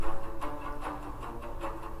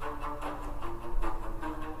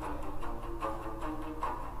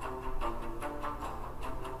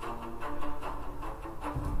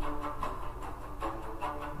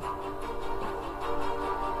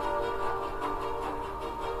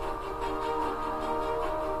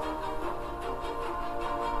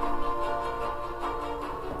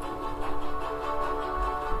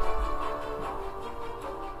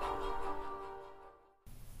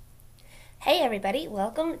everybody.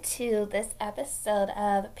 Welcome to this episode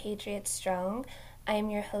of Patriot Strong. I am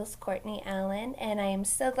your host, Courtney Allen, and I am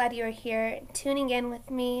so glad you are here tuning in with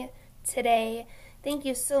me today. Thank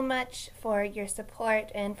you so much for your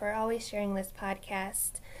support and for always sharing this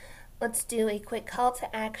podcast. Let's do a quick call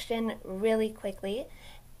to action really quickly.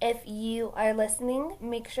 If you are listening,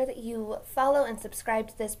 make sure that you follow and subscribe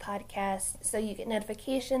to this podcast so you get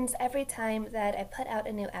notifications every time that I put out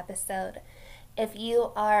a new episode. If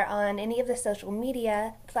you are on any of the social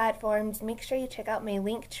media platforms, make sure you check out my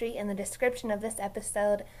link tree in the description of this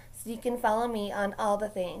episode so you can follow me on all the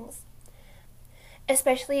things.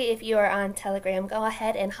 Especially if you are on Telegram, go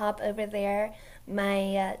ahead and hop over there.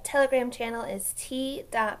 My Telegram channel is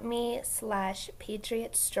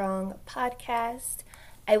t.me/PatriotStrongPodcast.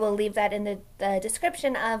 I will leave that in the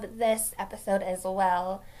description of this episode as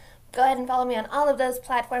well. Go ahead and follow me on all of those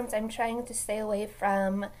platforms. I'm trying to stay away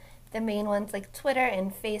from the main ones like Twitter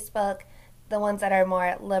and Facebook, the ones that are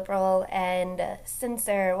more liberal and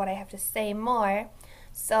censor what I have to say more.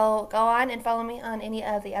 So go on and follow me on any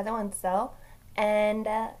of the other ones though. And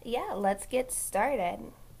let's get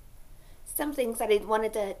started. Some things that I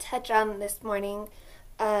wanted to touch on this morning,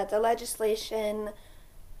 the legislation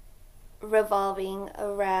revolving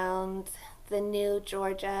around the new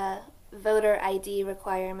Georgia voter ID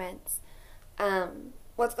requirements.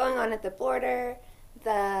 What's going on at the border,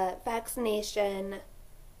 the vaccination,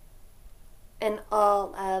 and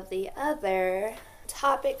all of the other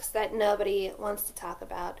topics that nobody wants to talk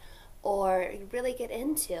about or really get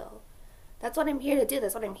into. That's what I'm here to do.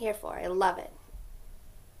 That's what I'm here for. I love it.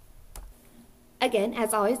 Again,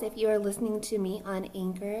 as always, if you are listening to me on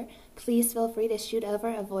Anchor, please feel free to shoot over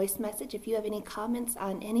a voice message if you have any comments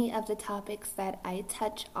on any of the topics that I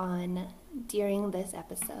touch on during this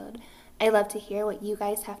episode. I love to hear what you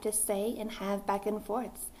guys have to say and have back and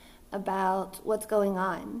forths about what's going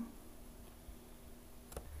on.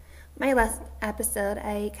 My last episode,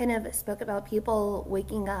 I kind of spoke about people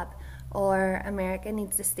waking up, or America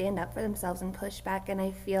needs to stand up for themselves and push back, and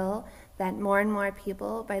I feel that more and more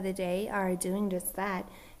people by the day are doing just that.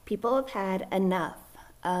 People have had enough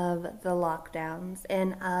of the lockdowns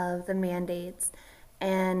and of the mandates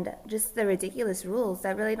and just the ridiculous rules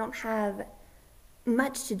that really don't have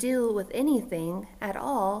much to do with anything at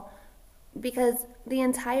all, because the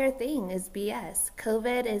entire thing is BS.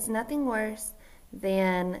 COVID is nothing worse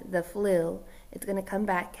than the flu. It's going to come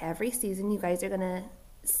back every season. You guys are going to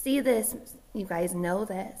see this. You guys know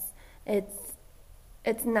this. It's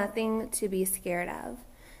nothing to be scared of.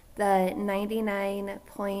 The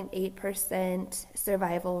 99.8%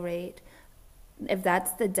 survival rate, if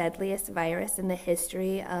that's the deadliest virus in the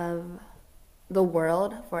history of the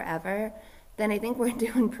world forever, then I think we're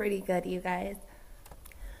doing pretty good, you guys.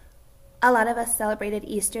 A lot of us celebrated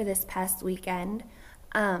Easter this past weekend.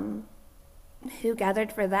 Who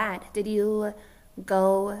gathered for that? Did you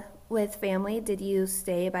go with family? Did you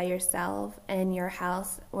stay by yourself in your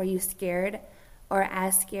house? Were you scared or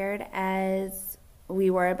as scared as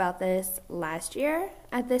we were about this last year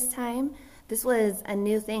at this time? This was a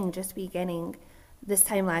new thing just beginning this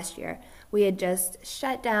time last year. We had just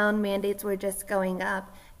shut down, mandates were just going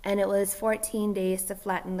up, and it was 14 days to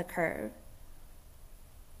flatten the curve.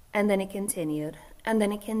 And then it continued, and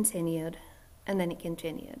then it continued, and then it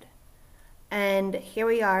continued. And here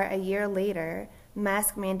we are a year later.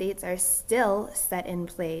 Mask mandates are still set in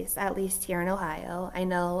place, at least here in Ohio. I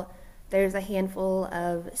know there's a handful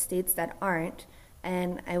of states that aren't,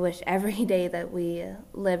 and I wish every day that we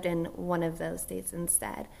lived in one of those states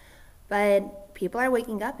instead. But people are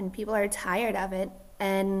waking up and people are tired of it,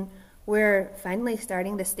 and we're finally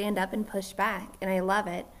starting to stand up and push back, and I love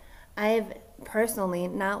it. I've personally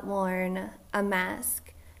not worn a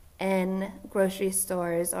mask in grocery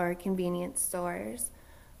stores or convenience stores,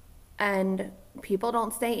 and people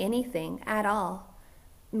don't say anything at all.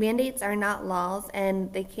 Mandates are not laws,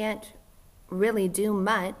 and they can't really do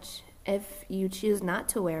much if you choose not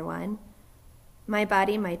to wear one. My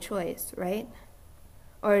body, my choice, right?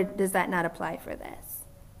 Or does that not apply for this?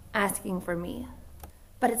 Asking for me.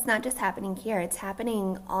 But it's not just happening here, it's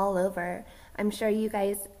happening all over. I'm sure you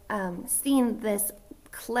guys seen this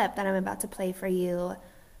clip that I'm about to play for you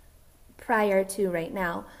prior to right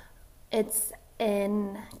now. It's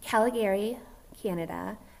in Calgary,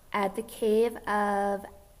 Canada, at the Cave of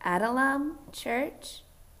Adullam Church.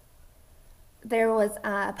 There was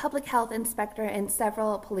a public health inspector and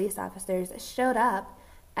several police officers showed up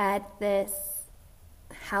at this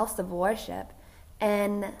house of worship,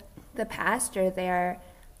 and the pastor there,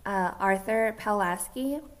 Arthur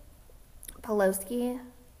Pawlowski.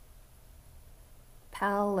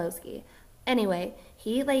 Anyway,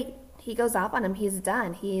 he he goes off on him. He's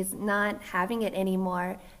done. He's not having it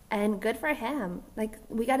anymore. And good for him. Like,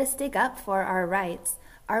 we got to stick up for our rights.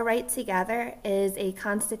 Our right to gather is a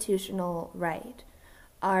constitutional right.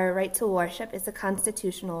 Our right to worship is a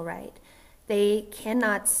constitutional right. They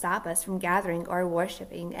cannot stop us from gathering or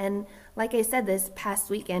worshiping. And like I said, this past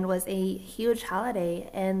weekend was a huge holiday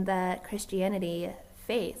in the Christianity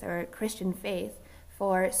faith or Christian faith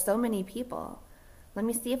for so many people. Let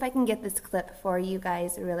me see if I can get this clip for you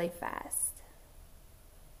guys really fast.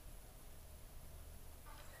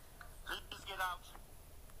 Please get out.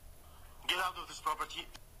 Get out of this property.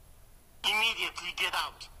 Immediately get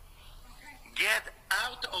out. Get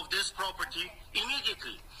out of this property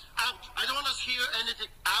immediately. Out. I don't want to hear anything.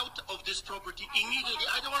 Out of this property immediately.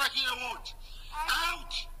 I don't want to hear a word.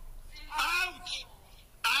 Out. Out.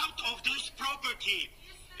 Out of this property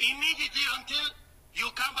immediately until you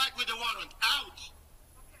come back with a warrant. Out.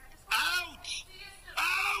 Out.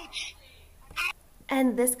 Out.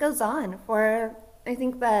 And this goes on for, I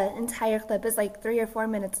think the entire clip is like 3 or 4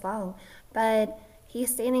 minutes long, but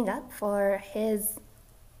he's standing up for his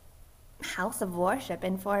house of worship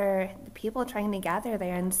and for the people trying to gather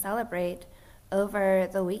there and celebrate over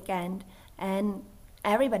the weekend. And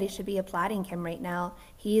everybody should be applauding him right now.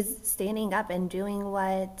 He's standing up and doing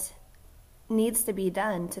what needs to be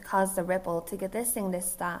done to cause the ripple, to get this thing to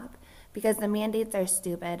stop, because the mandates are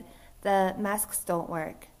stupid. The masks don't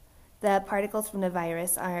work. The particles from the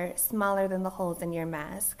virus are smaller than the holes in your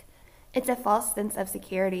mask. It's a false sense of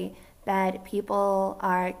security that people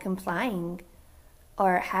are complying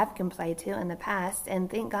or have complied to in the past, and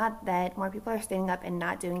thank God that more people are standing up and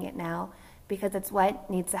not doing it now, because it's what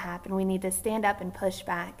needs to happen. We need to stand up and push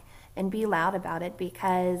back and be loud about it,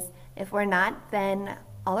 because if we're not, then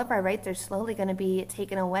all of our rights are slowly going to be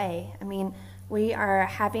taken away. I mean, we are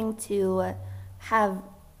having to have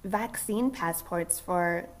vaccine passports,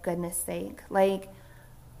 for goodness sake. Like,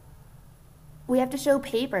 we have to show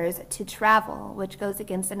papers to travel, which goes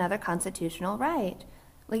against another constitutional right.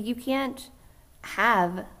 Like, you can't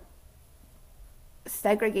have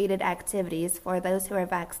segregated activities for those who are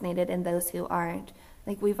vaccinated and those who aren't.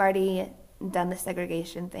 Like, we've already done the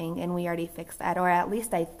segregation thing and we already fixed that, or at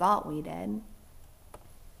least I thought we did.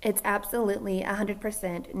 It's absolutely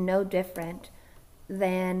 100% no different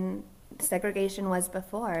than segregation was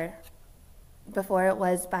before. Before it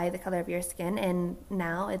was by the color of your skin, and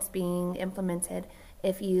now it's being implemented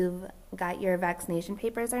if you've got your vaccination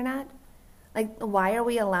papers or not. Like, why are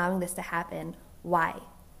we allowing this to happen? Why?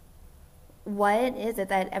 What is it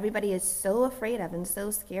that everybody is so afraid of and so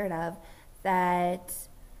scared of that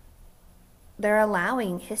they're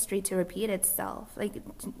allowing history to repeat itself? Like,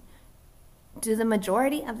 do the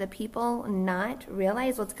majority of the people not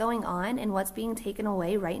realize what's going on and what's being taken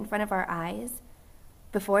away right in front of our eyes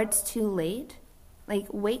before it's too late? Like,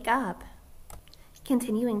 wake up.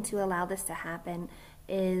 Continuing to allow this to happen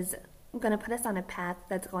is going to put us on a path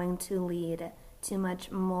that's going to lead to much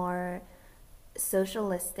more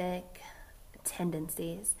socialistic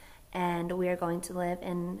tendencies, and we are going to live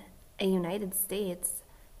in a United States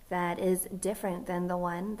that is different than the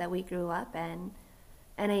one that we grew up in.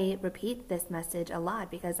 And I repeat this message a lot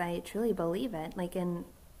because I truly believe it, like in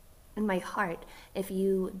my heart. If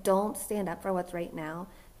you don't stand up for what's right now,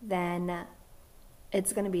 then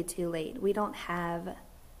it's going to be too late. We don't have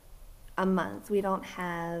a month. We don't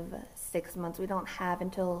have 6 months. We don't have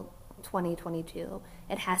until 2022.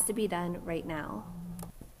 It has to be done right now.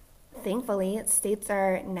 Thankfully, states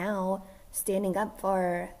are now standing up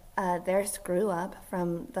for their screw up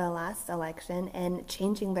from the last election and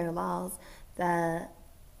changing their laws. The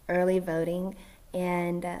early voting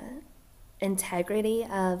and integrity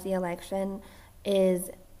of the election is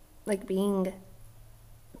like being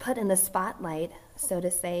put in the spotlight, so to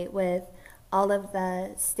say, with all of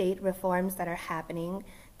the state reforms that are happening.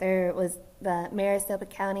 There was the Maricopa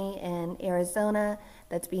County in Arizona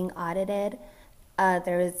that's being audited.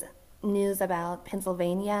 There was news about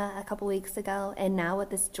Pennsylvania a couple weeks ago, and now with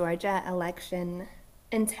this Georgia election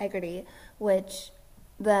integrity, which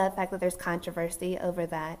the fact that there's controversy over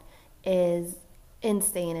that is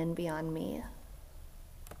insane and beyond me.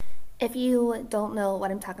 If you don't know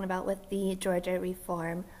what I'm talking about with the Georgia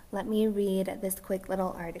reform, let me read this quick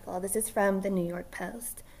little article. This is from the New York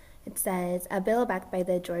Post. It says, a bill backed by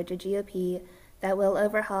the Georgia GOP that will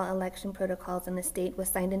overhaul election protocols in the state was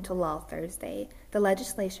signed into law Thursday. The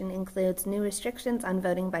legislation includes new restrictions on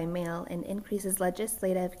voting by mail and increases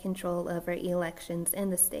legislative control over elections in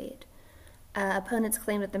the state. Opponents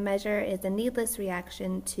claim that the measure is a needless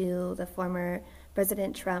reaction to the former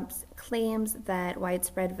President Trump's claims that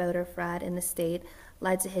widespread voter fraud in the state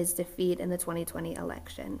led to his defeat in the 2020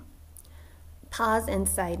 election. Pause and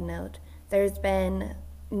side note, there's been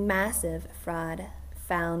massive fraud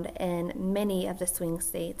found in many of the swing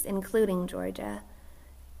states, including Georgia,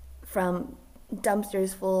 from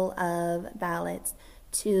dumpsters full of ballots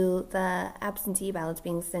to the absentee ballots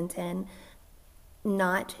being sent in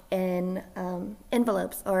not in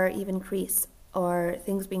envelopes or even crease, or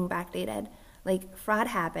things being backdated. Like, fraud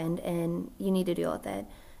happened and you need to deal with it.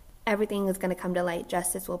 Everything is going to come to light.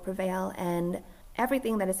 Justice will prevail, and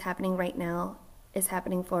everything that is happening right now is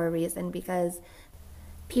happening for a reason, because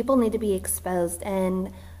people need to be exposed,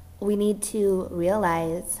 and we need to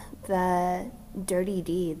realize the dirty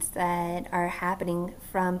deeds that are happening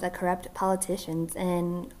from the corrupt politicians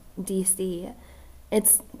in DC.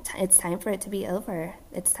 It's time for it to be over.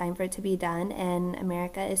 It's time for it to be done, and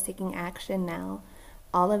America is taking action now.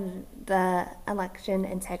 All of the election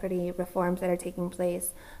integrity reforms that are taking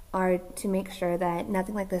place are to make sure that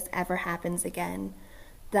nothing like this ever happens again.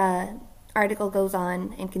 The article goes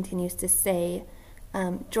on and continues to say,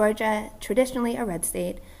 Georgia, traditionally a red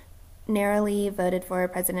state, narrowly voted for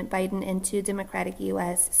President Biden and 2 Democratic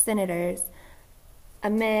U.S. senators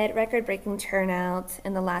amid record-breaking turnout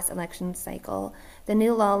in the last election cycle. The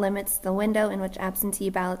new law limits the window in which absentee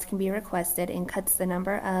ballots can be requested and cuts the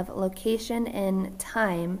number of location and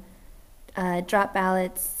time drop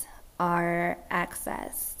ballots are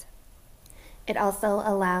accessed. It also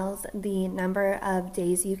allows the number of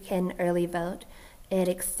days you can early vote. It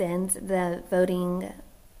extends the voting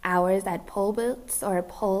hours at poll booths or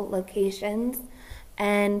poll locations,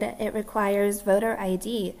 and it requires voter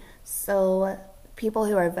ID. So people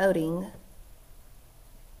who are voting,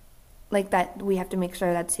 like that, we have to make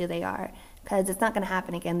sure that's who they are, because it's not going to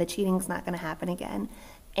happen again. The cheating's not going to happen again.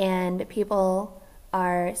 And people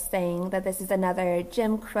are saying that this is another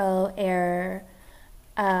Jim Crow era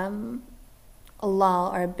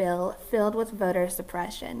law or bill filled with voter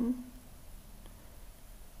suppression.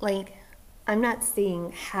 Like, I'm not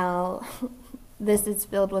seeing how this is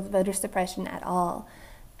filled with voter suppression at all.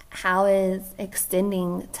 How is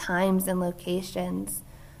extending times and locations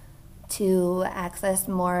to access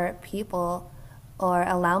more people or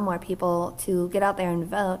allow more people to get out there and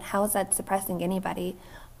vote, how is that suppressing anybody?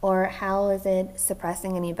 Or how is it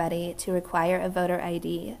suppressing anybody to require a voter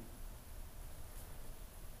ID?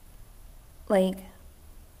 Like,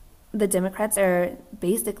 the Democrats are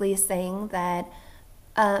basically saying that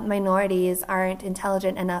minorities aren't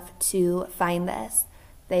intelligent enough to find this.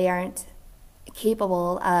 They aren't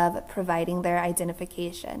capable of providing their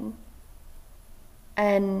identification.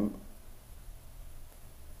 And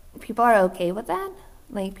people are okay with that.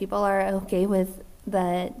 Like, people are okay with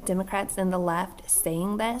the Democrats and the left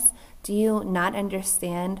saying this. Do you not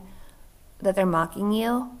understand that they're mocking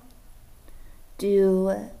you?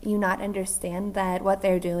 Do you not understand that what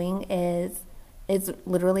they're doing is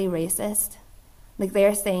literally racist? Like,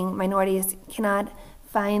 they're saying minorities cannot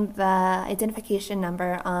find the identification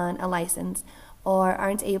number on a license, or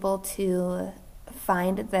aren't able to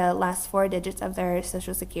find the last 4 digits of their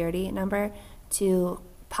social security number to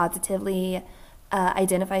positively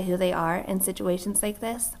identify who they are in situations like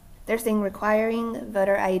this. They're saying requiring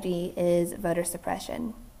voter ID is voter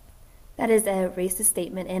suppression. That is a racist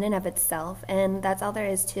statement in and of itself, and that's all there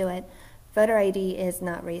is to it. Voter ID is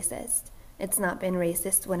not racist. It's not been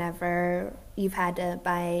racist whenever you've had to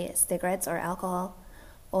buy cigarettes or alcohol,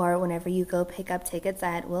 or whenever you go pick up tickets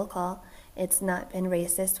at will call. It's not been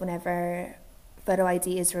racist whenever photo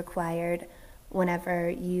ID is required whenever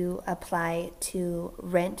you apply to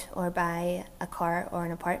rent or buy a car or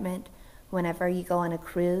an apartment. Whenever you go on a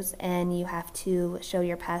cruise and you have to show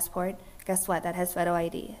your passport, guess what? That has photo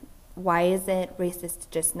ID. Why is it racist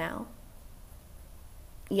just now?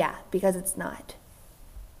 Yeah, because it's not.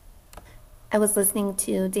 I was listening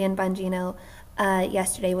to Dan Bongino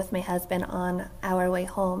yesterday with my husband on our way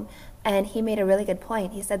home, and he made a really good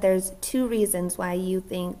point. He said there's 2 reasons why you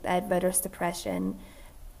think that voter suppression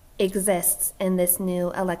exists in this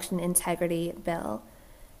new election integrity bill.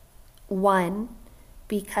 1,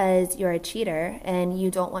 because you're a cheater and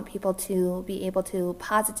you don't want people to be able to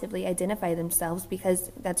positively identify themselves,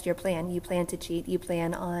 because that's your plan. You plan to cheat. You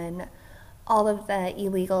plan on all of the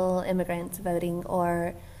illegal immigrants voting,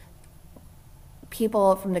 or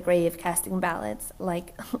people from the grave casting ballots,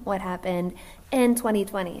 like what happened in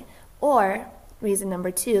 2020. Or reason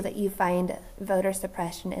number 2 that you find voter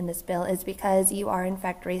suppression in this bill is because you are in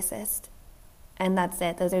fact racist. And that's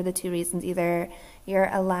it. Those are the 2 reasons. Either you're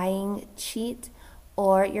a lying cheat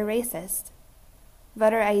or you're racist.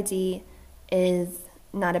 Voter ID is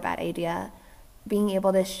not a bad idea. Being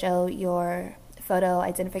able to show your photo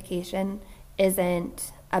identification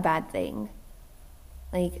isn't a bad thing.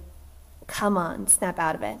 Like, come on, snap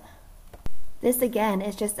out of it. This again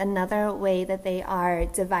is just another way that they are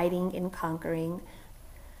dividing and conquering,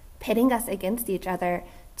 pitting us against each other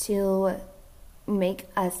to make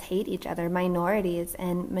us hate each other. Minorities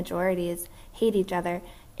and majorities hate each other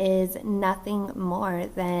is nothing more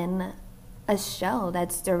than a show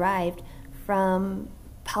that's derived from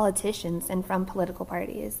politicians and from political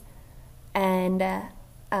parties. And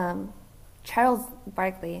Charles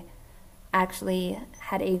Barkley actually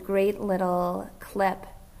had a great little clip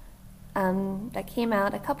that came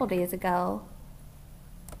out a couple days ago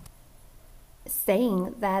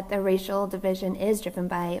saying that the racial division is driven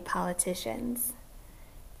by politicians.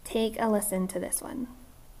 Take a listen to this one.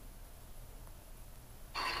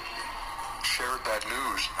 Shared that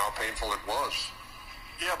news, how painful it was.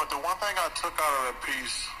 Yeah, but the one thing I took out of that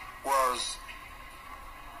piece was,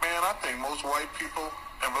 man, I think most white people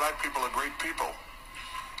and black people are great people.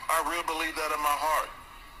 I really believe that in my heart.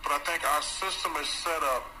 But I think our system is set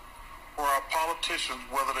up where our politicians,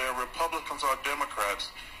 whether they're Republicans or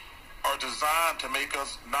Democrats, are designed to make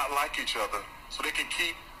us not like each other so they can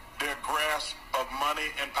keep their grasp of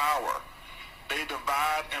money and power. They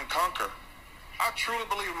divide and conquer. I truly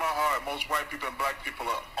believe in my heart most white people and black people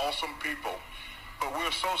are awesome people, but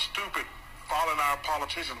we're so stupid following our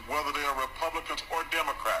politicians, whether they're Republicans or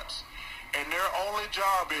Democrats. And their only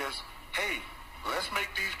job is, hey, let's make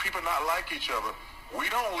these people not like each other. We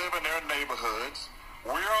don't live in their neighborhoods.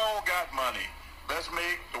 We all got money. Let's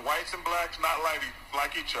make the whites and blacks not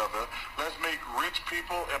like each other. Let's make rich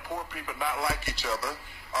people and poor people not like each other.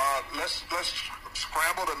 Let's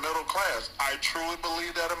scramble the middle class. I truly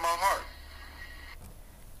believe that in my heart.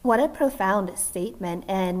 What a profound statement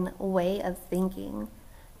and way of thinking.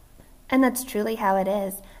 And that's truly how it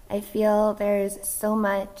is. I feel there's so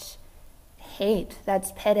much hate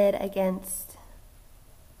that's pitted against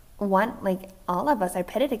all of us are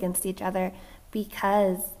pitted against each other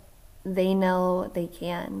because they know they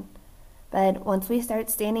can. But once we start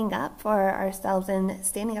standing up for ourselves and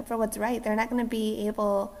standing up for what's right, they're not going to be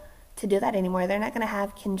able to do that anymore. They're not going to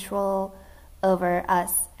have control over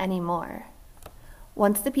us anymore.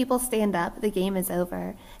 Once the people stand up, the game is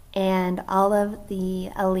over, and all of the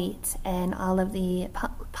elite and all of the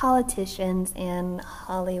politicians in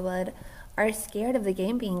Hollywood are scared of the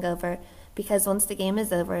game being over, because once the game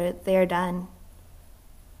is over, they're done.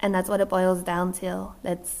 And that's what it boils down to.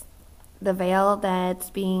 That's the veil that's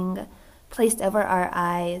being placed over our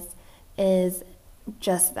eyes is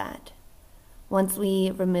just that. Once we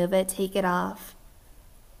remove it, take it off,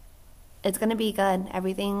 it's going to be good.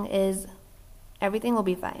 Everything will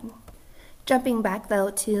be fine. Jumping back, though,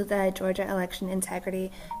 to the Georgia election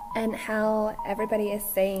integrity and how everybody is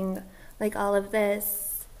saying, like, all of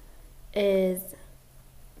this is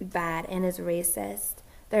bad and is racist.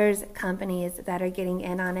 There's companies that are getting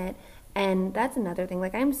in on it, and that's another thing.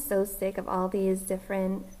 Like, I'm so sick of all these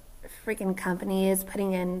different freaking companies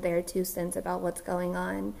putting in their 2 cents about what's going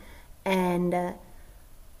on and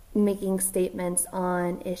making statements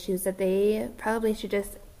on issues that they probably should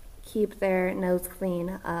just keep their nose clean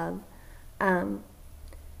of. I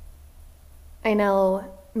know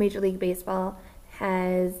Major League Baseball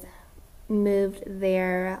has moved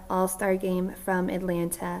their All-Star game from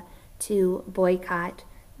Atlanta to boycott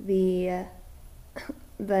the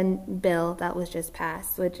bill that was just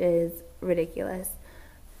passed, which is ridiculous.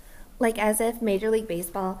 Like, as if Major League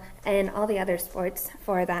Baseball and all the other sports,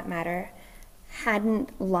 for that matter,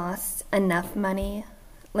 hadn't lost enough money,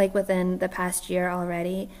 like, within the past year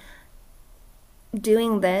already.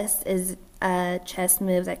 Doing this is a chess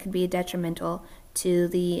move that could be detrimental to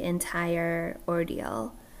the entire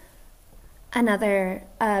ordeal. Another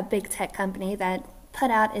big tech company that put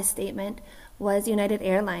out a statement was United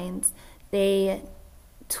Airlines. They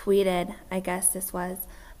tweeted, I guess this was,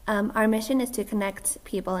 our mission is to connect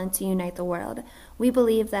people and to unite the world. We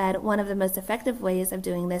believe that one of the most effective ways of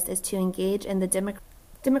doing this is to engage in the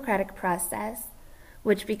democratic process,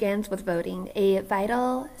 which begins with voting, a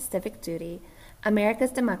vital civic duty.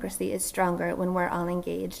 America's democracy is stronger when we're all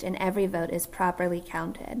engaged and every vote is properly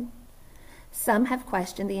counted. Some have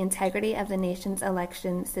questioned the integrity of the nation's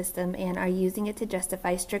election system and are using it to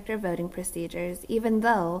justify stricter voting procedures, even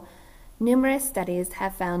though numerous studies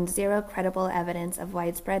have found zero credible evidence of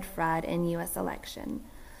widespread fraud in U.S. election.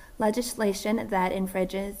 Legislation that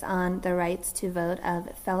infringes on the rights to vote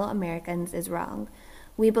of fellow Americans is wrong.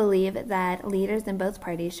 We believe that leaders in both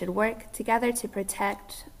parties should work together to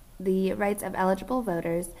protect the rights of eligible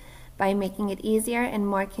voters by making it easier and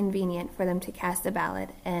more convenient for them to cast a ballot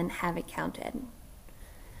and have it counted.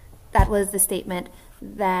 That was the statement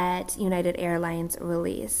that United Airlines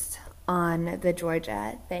released on the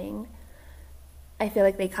Georgia thing. I feel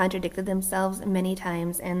like they contradicted themselves many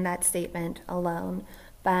times in that statement alone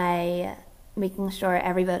by making sure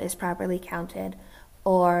every vote is properly counted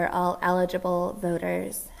or all eligible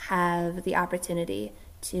voters have the opportunity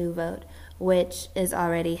to vote, which is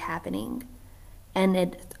already happening. And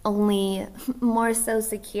it only more so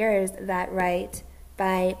secures that right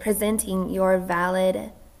by presenting your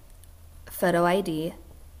valid photo ID.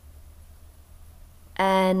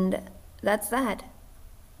 And that's that.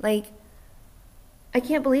 Like, I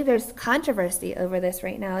can't believe there's controversy over this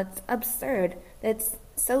right now. It's absurd. It's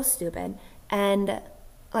so stupid. And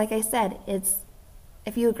like I said, it's,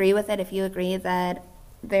 if you agree with it, if you agree that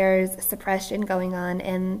there's suppression going on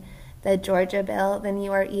in the Georgia bill, then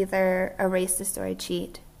you are either a racist or a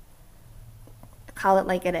cheat. Call it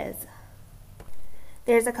like it is.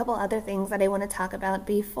 There's a couple other things that I want to talk about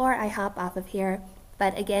before I hop off of here.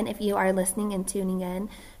 But again, if you are listening and tuning in,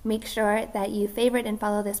 make sure that you favorite and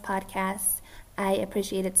follow this podcast. I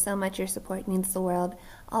appreciate it so much. Your support means the world.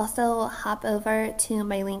 Also, hop over to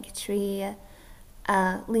my Linktree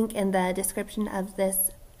link in the description of this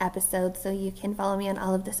episode so you can follow me on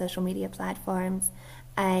all of the social media platforms.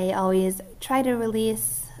 I always try to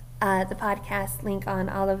release the podcast link on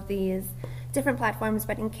all of these different platforms,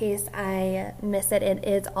 but in case I miss it, it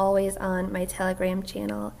is always on my Telegram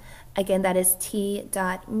channel. Again, that is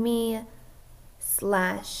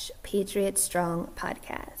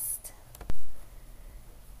t.me/PatriotStrongPodcast.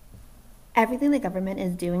 Everything the government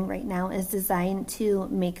is doing right now is designed to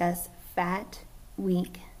make us fat,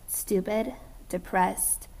 weak, stupid,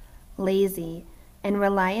 depressed, lazy, and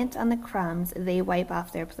reliant on the crumbs they wipe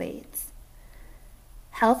off their plates.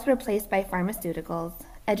 Health replaced by pharmaceuticals,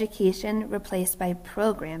 education replaced by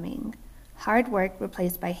programming, hard work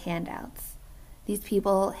replaced by handouts. These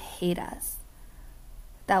people hate us.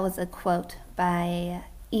 That was a quote by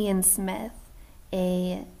Ian Smith,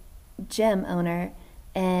 a gym owner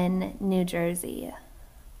in New Jersey.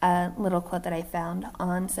 A little quote that I found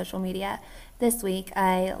on social media this week.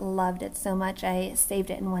 I loved it so much I saved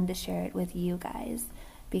it and wanted to share it with you guys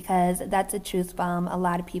because that's a truth bomb a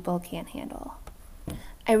lot of people can't handle.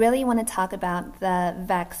 I really want to talk about the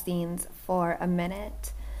vaccines for a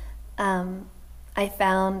minute. I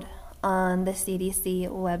found on the CDC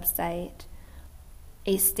website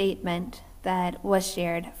a statement that was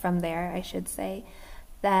shared from there, I should say,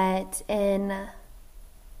 that in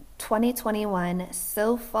 2021,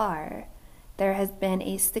 so far, there has been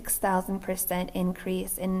a 6,000%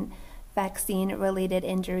 increase in vaccine-related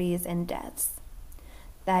injuries and deaths.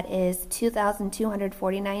 That is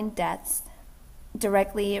 2,249 deaths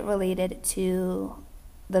directly related to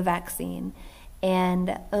the vaccine,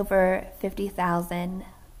 and over 50,000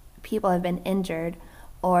 people have been injured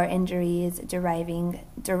or injuries deriving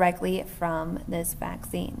directly from this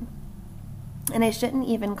vaccine. And I shouldn't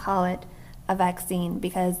even call it a vaccine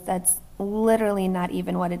because that's literally not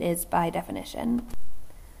even what it is by definition.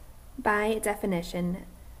 By definition,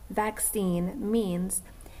 vaccine means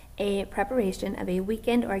a preparation of a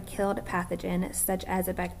weakened or killed pathogen such as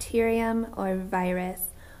a bacterium or virus,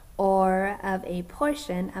 or of a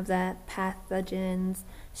portion of the pathogen's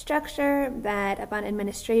structure that, upon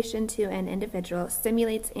administration to an individual,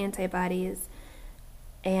 stimulates antibodies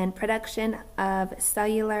and production of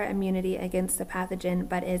cellular immunity against the pathogen,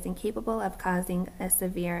 but is incapable of causing a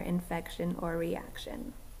severe infection or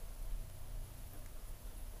reaction.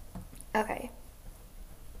 Okay.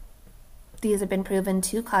 These have been proven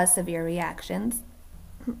to cause severe reactions.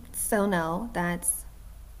 So no, that's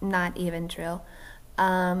not even true.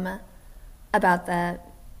 About the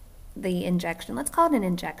injection. Let's call it an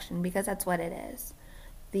injection because that's what it is.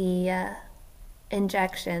 The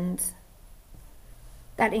injections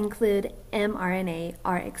that include mRNA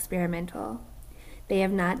are experimental. They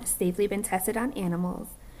have not safely been tested on animals.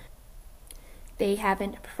 They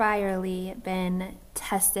haven't priorly been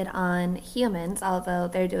tested on humans, although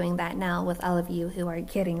they're doing that now with all of you who are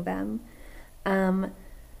getting them.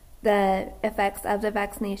 The effects of the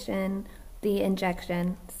vaccination, the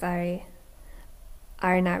injection,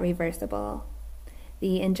 are not reversible.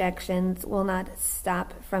 The injections will not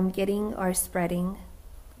stop from getting or spreading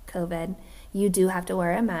COVID. You do have to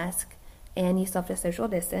wear a mask, and you still have to social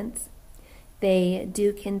distance. They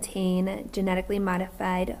do contain genetically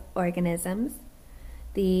modified organisms.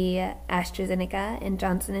 The AstraZeneca and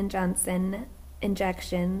Johnson & Johnson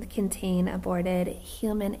injections contain aborted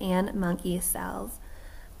human and monkey cells.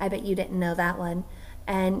 I bet you didn't know that one.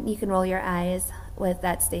 And you can roll your eyes with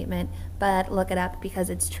that statement, but look it up because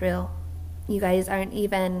it's true. You guys aren't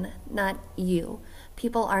even, not you,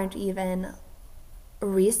 people aren't even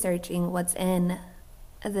researching what's in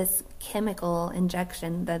this chemical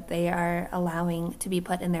injection that they are allowing to be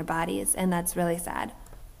put in their bodies, and that's really sad.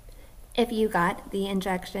 If you got the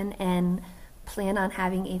injection and plan on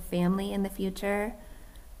having a family in the future,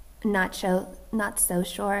 not so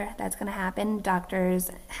sure that's going to happen.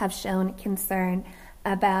 Doctors have shown concern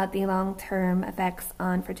about the long-term effects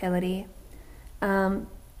on fertility. A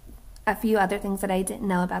few other things that I didn't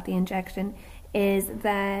know about the injection is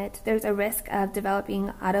that there's a risk of developing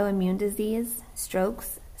autoimmune disease,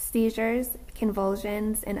 strokes, seizures,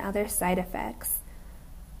 convulsions, and other side effects.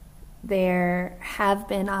 There have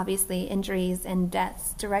been obviously injuries and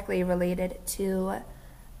deaths directly related to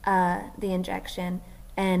the injection.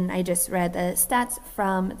 And I just read the stats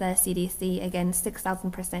from the CDC, again,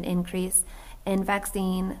 6,000% increase in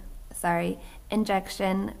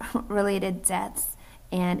injection-related deaths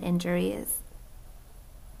and injuries.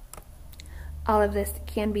 All of this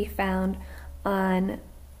can be found on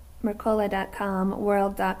Mercola.com,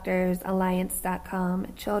 WorldDoctorsAlliance.com,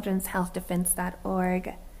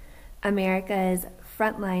 Children'sHealthDefense.org,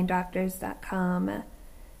 AmericasFrontlineDoctors.com,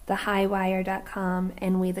 TheHighWire.com,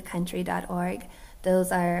 and WeTheCountry.org.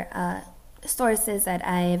 Those are sources that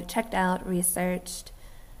I've checked out, researched,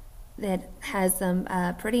 that has some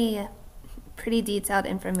pretty detailed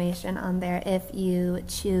information on there if you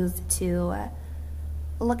choose to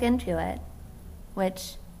look into it,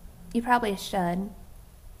 which you probably should.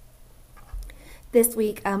 This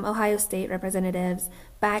week, Ohio State representatives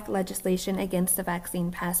backed legislation against the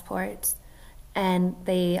vaccine passports, and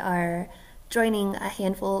they are joining a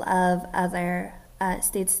handful of other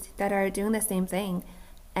states that are doing the same thing.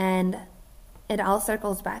 And it all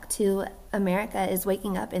circles back to America is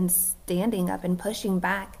waking up and standing up and pushing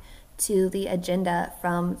back to the agenda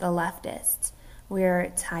from the leftists.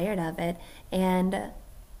 We're tired of it, and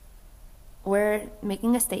we're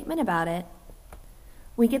making a statement about it.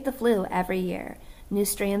 We get the flu every year. New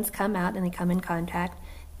strands come out and they come in contact.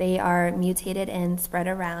 They are mutated and spread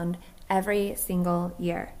around every single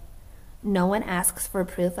year. No one asks for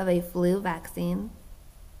proof of a flu vaccine,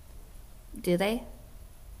 do they?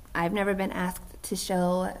 I've never been asked to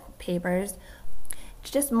show papers.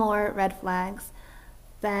 It's just more red flags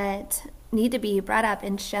that need to be brought up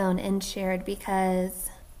and shown and shared,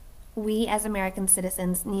 because we as American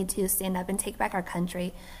citizens need to stand up and take back our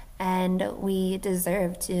country, and we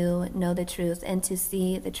deserve to know the truth and to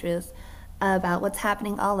see the truth about what's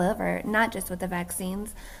happening all over, not just with the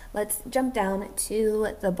vaccines. Let's jump down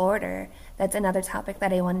to the border. That's another topic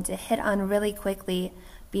that I wanted to hit on really quickly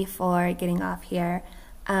before getting off here.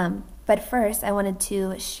 But first, I wanted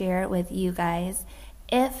to share with you guys,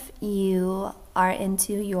 if you are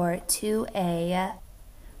into your 2A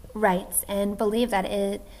rights and believe that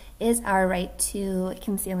it is our right to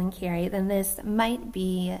conceal and carry, then this might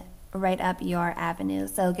be right up your avenue.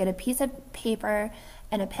 So get a piece of paper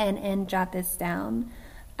and a pen and jot this down.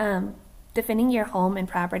 Defending your home and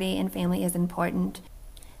property and family is important.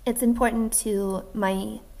 It's important to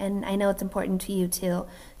and I know it's important to you too.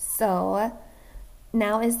 So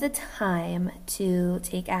now is the time to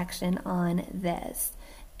take action on this.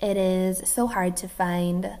 It is so hard to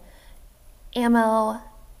find ammo,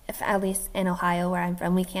 at least in Ohio where I'm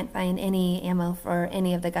from. We can't find any ammo for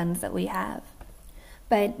any of the guns that we have.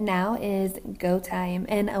 But now is go time.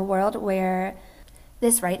 In a world where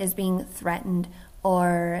this right is being threatened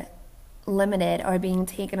or limited or being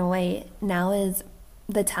taken away, now is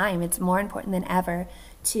the time. It's more important than ever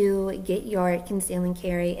to get your conceal and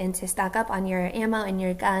carry and to stock up on your ammo and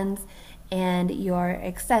your guns and your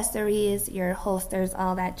accessories, your holsters,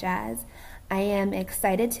 all that jazz. I am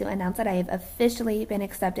excited to announce that I have officially been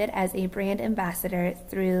accepted as a brand ambassador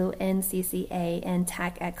through NCCA and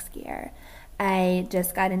TacX Gear. I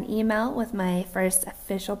just got an email with my first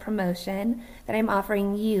official promotion that I'm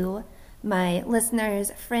offering you, my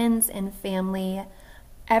listeners, friends, and family,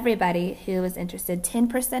 everybody who is interested,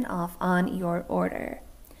 10% off on your order.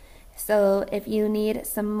 So if you need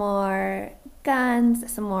some more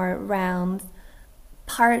guns, some more rounds,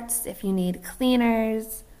 parts, if you need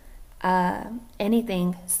cleaners,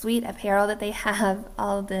 anything, sweet apparel that they have,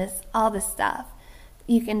 all this stuff,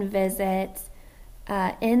 you can visit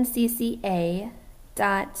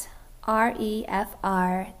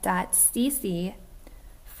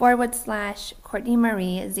ncca.refr.cc/Courtney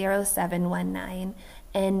Marie 0719.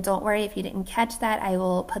 And don't worry if you didn't catch that. I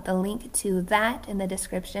will put the link to that in the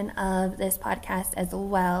description of this podcast as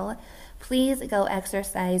well. Please go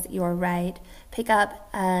exercise your right. Pick up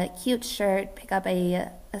a cute shirt. Pick up a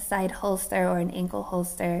side holster or an ankle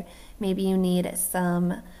holster. Maybe you need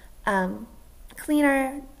some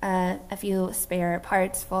cleaner, a few spare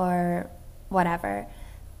parts for whatever.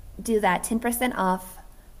 Do that. 10% off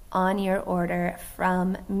on your order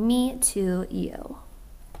from me to you.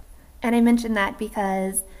 And I mention that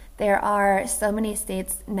because there are so many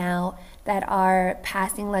states now that are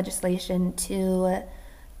passing legislation to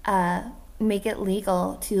make it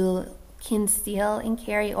legal to conceal and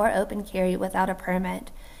carry or open carry without a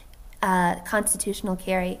permit, constitutional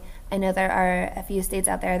carry. I know there are a few states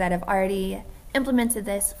out there that have already implemented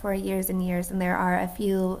this for years and years, and there are a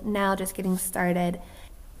few now just getting started.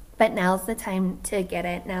 But now's the time to get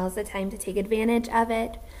it. Now's the time to take advantage of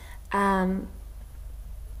it.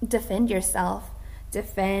 Defend yourself.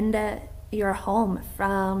 Defend your home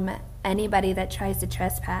from anybody that tries to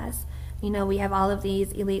trespass. You know, we have all of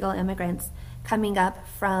these illegal immigrants coming up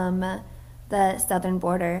from the southern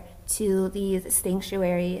border to these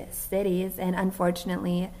sanctuary cities, and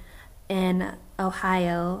unfortunately in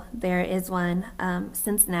Ohio there is one.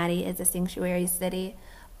 Cincinnati is a sanctuary city,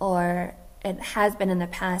 or it has been in the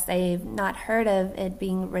past. I've not heard of it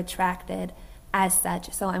being retracted as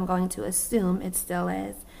such, so I'm going to assume it still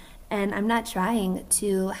is. And I'm not trying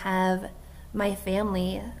to have my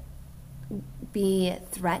family be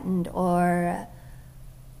threatened or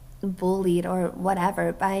bullied or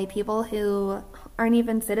whatever by people who aren't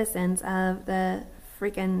even citizens of the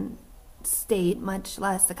freaking state, much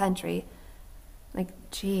less the country. Like,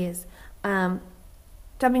 geez.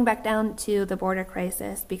 Jumping back down to the border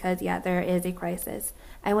crisis, because yeah, there is a crisis.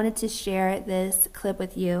 I wanted to share this clip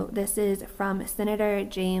with you. This is from Senator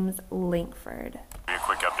James Lankford. A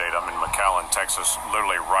quick update. I'm in McAllen, Texas,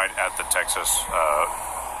 literally right at the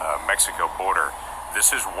Texas-Mexico border.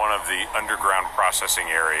 This is one of the underground processing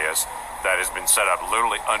areas that has been set up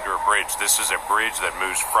literally under a bridge. This is a bridge that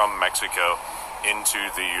moves from Mexico into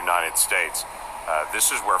the United States.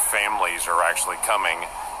 This is where families are actually coming,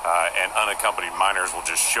 and unaccompanied minors will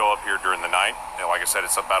just show up here during the night. And like I said,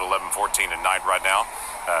 it's about 11:14 at night right now.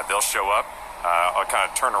 They'll show up. I'll kind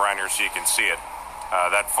of turn around here so you can see it.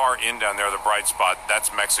 That far end down there, the bright spot,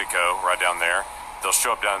 that's Mexico right down there. They'll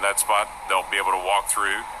show up down in that spot. They'll be able to walk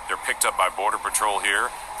through. They're picked up by Border Patrol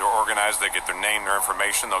here. They're organized. They get their name, their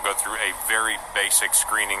information. They'll go through a very basic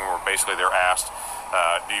screening where basically they're asked,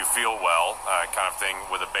 do you feel well, kind of thing,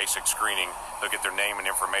 with a basic screening. They'll get their name and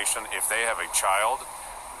information. If they have a child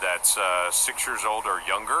that's 6 years old or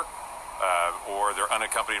younger, or they're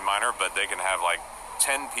unaccompanied minor, but they can have like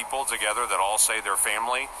 10 people together that all say they're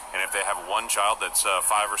family, and if they have one child that's 5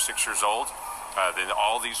 or 6 years old, then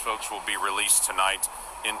all these folks will be released tonight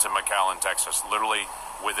into McAllen, Texas. Literally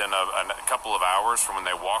within a couple of hours from when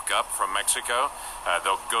they walk up from Mexico,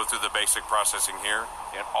 they'll go through the basic processing here,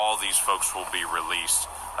 and all these folks will be released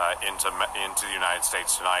into the United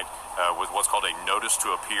States tonight with what's called a notice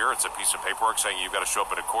to appear. It's a piece of paperwork saying you've got to show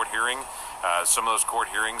up at a court hearing. Some of those court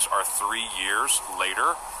hearings are 3 years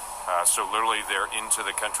later. So literally they're into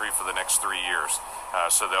the country for the next 3 years.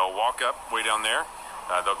 So they'll walk up way down there.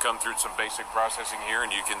 They'll come through some basic processing here,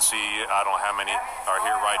 and you can see, I don't know how many are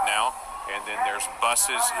here right now. And then there's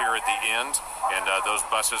buses here at the end, and those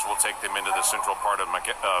buses will take them into the central part of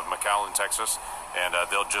McAllen, Texas, and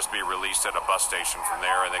they'll just be released at a bus station from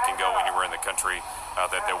there, and they can go anywhere in the country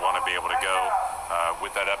that they want to be able to go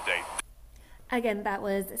with that update. Again, that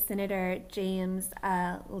was Senator James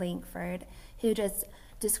Lankford, who just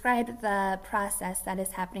described the process that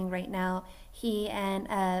is happening right now. He and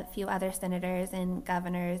a few other senators and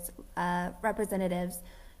governors, representatives,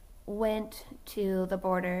 went to the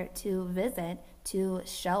border to visit, to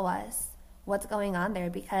show us what's going on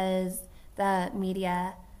there, because the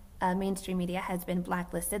media, mainstream media, has been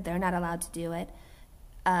blacklisted. They're not allowed to do it.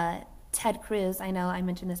 Ted Cruz, I know I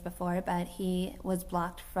mentioned this before, but he was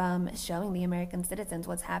blocked from showing the American citizens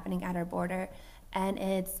what's happening at our border, and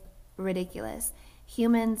it's ridiculous.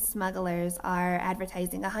 Human smugglers are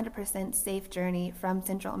advertising a 100% safe journey from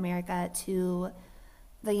Central America to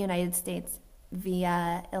the United States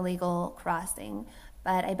via illegal crossing.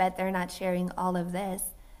 But I bet they're not sharing all of this,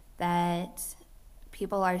 that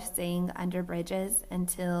people are staying under bridges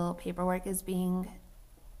until paperwork is being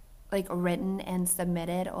written and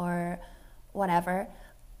submitted or whatever.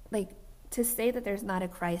 To say that there's not a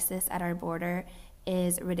crisis at our border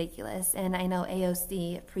is ridiculous. And I know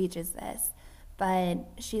AOC preaches this, but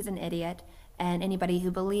she's an idiot, and anybody who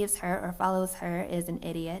believes her or follows her is an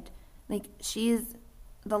idiot. She's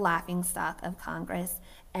the laughingstock of Congress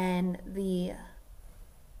and the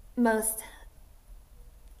most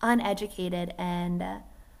uneducated, and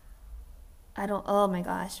oh my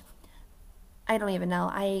gosh, I don't even know.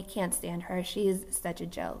 I can't stand her. She's such a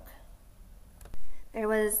joke. There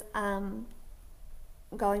was,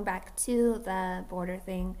 going back to the border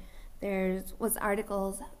thing, was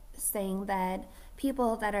articles saying that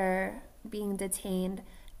people that are being detained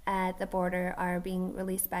at the border are being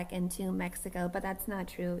released back into Mexico, but that's not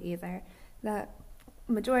true either. The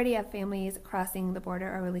majority of families crossing the border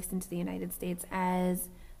are released into the United States. As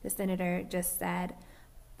the senator just said,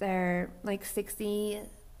 they're like 66%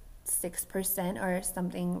 or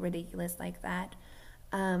something ridiculous like that.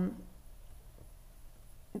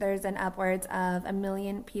 There's an upwards of 1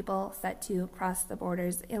 million people set to cross the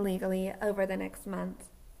borders illegally over the next month.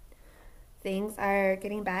 Things are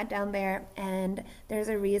getting bad down there, and there's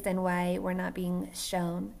a reason why we're not being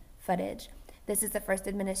shown footage. This is the first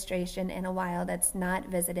administration in a while that's not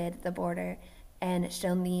visited the border and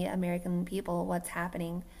shown the American people what's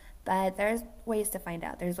happening. But there's ways to find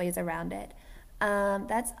out. There's ways around it.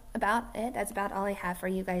 That's about it. That's about all I have for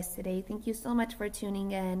you guys today. Thank you so much for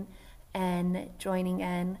tuning in and joining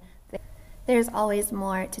in. There's always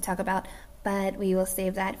more to talk about, but we will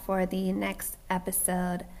save that for the next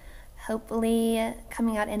episode. Hopefully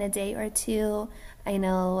coming out in a day or two. I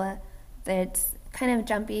know that it's kind of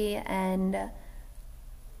jumpy, and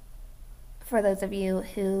for those of you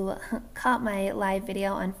who caught my live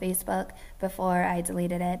video on Facebook before I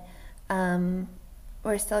deleted it,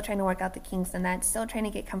 we're still trying to work out the kinks in that, still trying to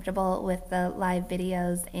get comfortable with the live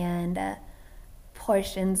videos and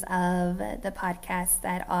portions of the podcasts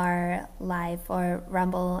that are live for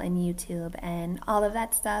Rumble and YouTube and all of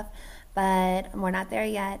that stuff, but we're not there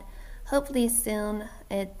yet. Hopefully soon.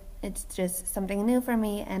 It's just something new for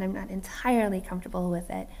me, and I'm not entirely comfortable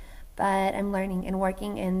with it, but I'm learning and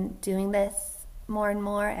working and doing this more and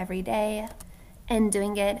more every day, and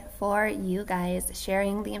doing it for you guys,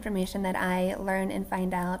 sharing the information that I learn and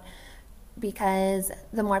find out, because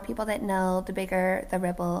the more people that know, the bigger the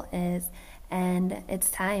ripple is. And it's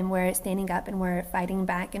time. We're standing up and we're fighting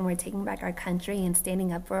back, and we're taking back our country and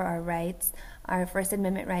standing up for our rights, our First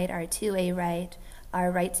Amendment right, our 2A right,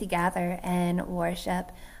 our right to gather and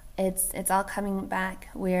worship. It's all coming back.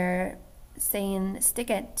 We're saying stick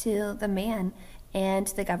it to the man and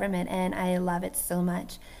to the government, and I love it so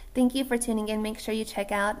much. Thank you for tuning in. Make sure you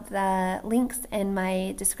check out the links in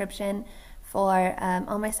my description for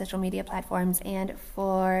all my social media platforms, and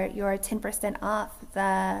for your 10% off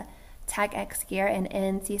the TagX gear and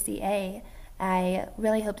NCCA. I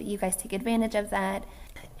really hope that you guys take advantage of that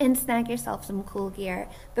and snag yourself some cool gear.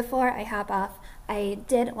 Before I hop off, I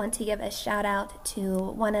did want to give a shout out to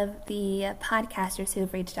one of the podcasters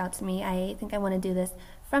who've reached out to me. I think I want to do this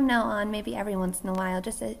from now on, maybe every once in a while,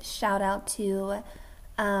 just a shout out to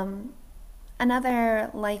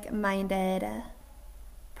another like-minded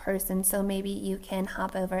person, so maybe you can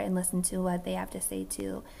hop over and listen to what they have to say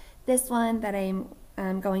too. This one that I'm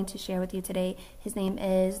going to share with you today, his name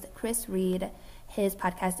is Chris Reed. His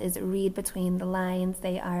podcast is Read Between the Lines.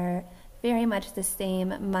 They are very much the same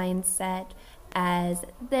mindset as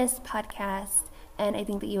this podcast, and I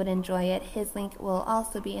think that you would enjoy it. His link will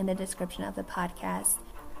also be in the description of the podcast,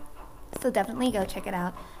 so definitely go check it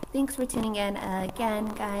out. Thanks for tuning in again,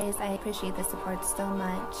 guys. I appreciate the support so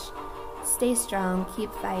much. Stay strong,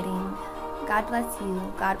 keep fighting. God bless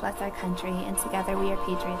you, God bless our country, and together we are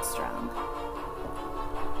Patriots Strong.